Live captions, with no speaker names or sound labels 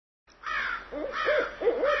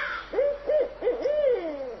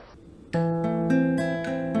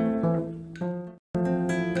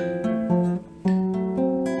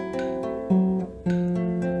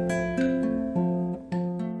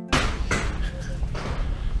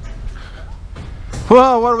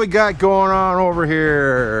Well, what do we got going on over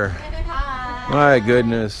here? Hi. My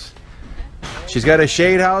goodness. She's got a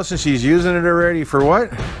shade house and she's using it already for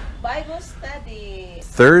what? Bible study.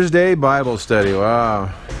 Thursday Bible study. Wow.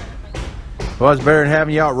 Well, it's better than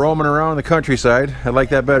having you out roaming around the countryside. I like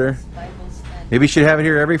that better. Bible study. Maybe you should have it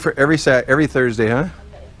here every Thursday, huh?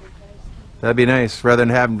 That'd be nice, rather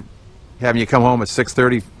than having you come home at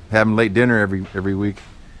 6:30, having late dinner every week.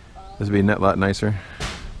 This would be a lot nicer.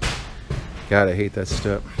 God, I hate that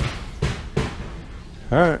step.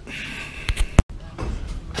 All right.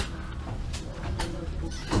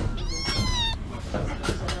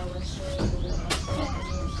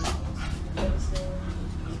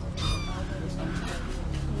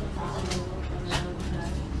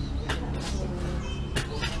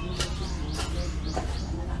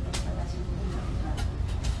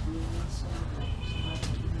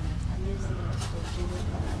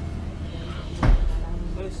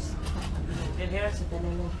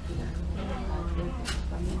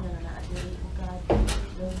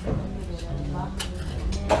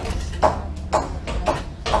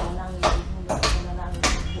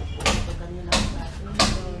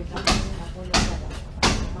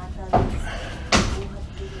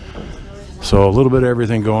 So a little bit of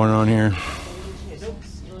everything going on here.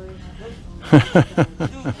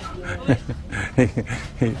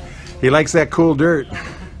 he likes that cool dirt.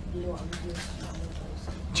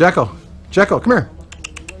 Jekyll, come here.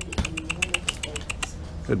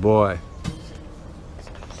 Good boy.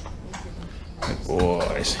 Good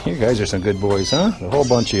boys. You guys are some good boys, huh? A whole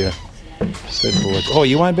bunch of you. Good boys. Oh,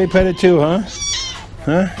 you want to be petted too, huh?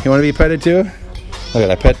 Huh? You want to be petted too? Look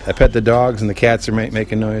at I pet the dogs and the cats are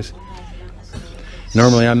making noise.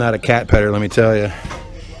 Normally I'm not a cat petter, let me tell you.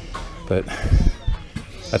 But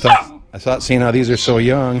I thought seeing how these are so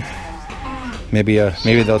young, maybe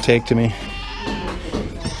they'll take to me.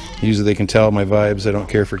 Usually they can tell my vibes. I don't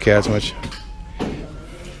care for cats much.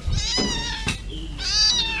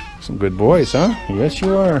 Some good boys, huh? Yes,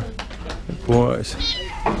 you are. Good boys.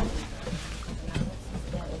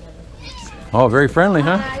 Oh, very friendly,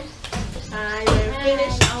 huh? Hi. We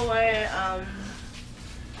finished our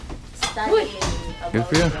studying. Good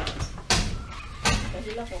for you.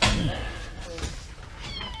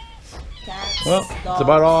 Cats, Well, dogs. that's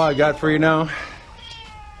about all I got for you now.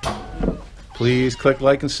 Please click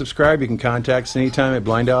like and subscribe. You can contact us anytime at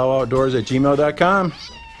blindowloutdoors@gmail.com.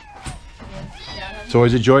 It's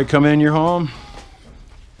always a joy coming in your home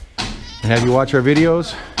and have you watch our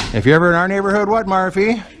videos. If you're ever in our neighborhood, what,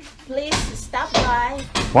 Marife? Please stop by.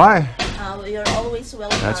 Why? You're always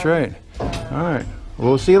welcome. That's right. All right.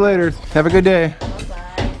 We'll see you later. Have a good day.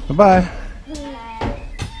 Bye-bye. Bye-bye.